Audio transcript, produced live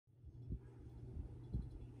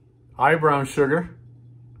Hi, Brown Sugar.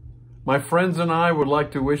 My friends and I would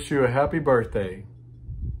like to wish you a happy birthday.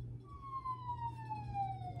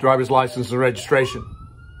 Driver's license and registration.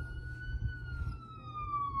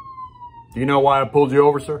 Do you know why I pulled you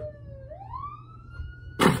over, sir?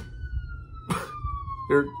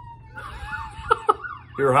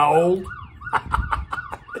 You're how old?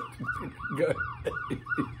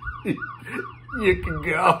 You can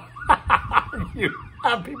go.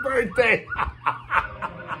 Happy birthday.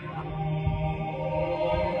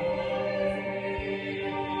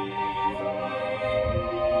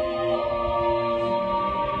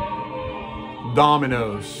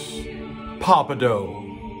 Domino's, Papa Dough.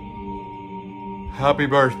 Happy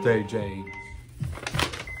birthday, James.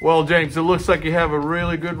 Well, James, it looks like you have a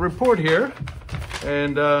really good report here,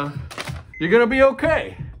 and you're gonna be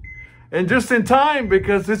okay. And just in time,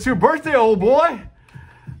 because it's your birthday, old boy.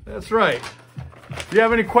 That's right. Do you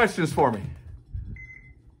have any questions for me?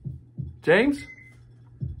 James?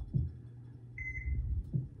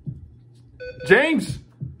 James?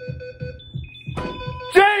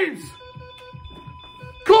 James!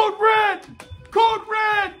 Code red! Code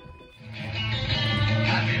red!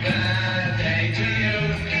 Happy birthday to you.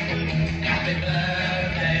 Happy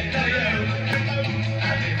birthday to you.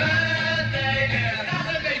 Happy birthday, dear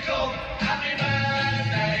Happy Beetle. Happy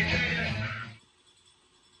birthday to you.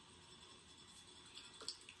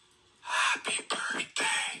 Happy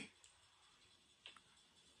birthday.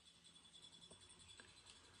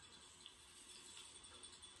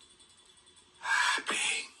 Happy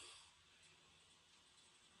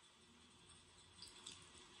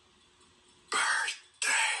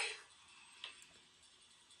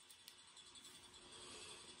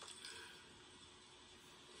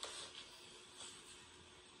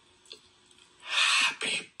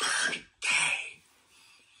birthday.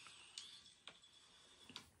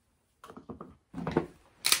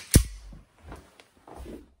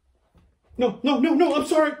 No, I'm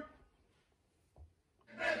sorry.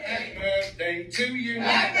 Happy birthday to you.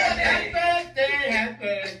 Happy birthday, happy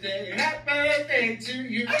birthday, happy birthday to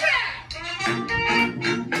you.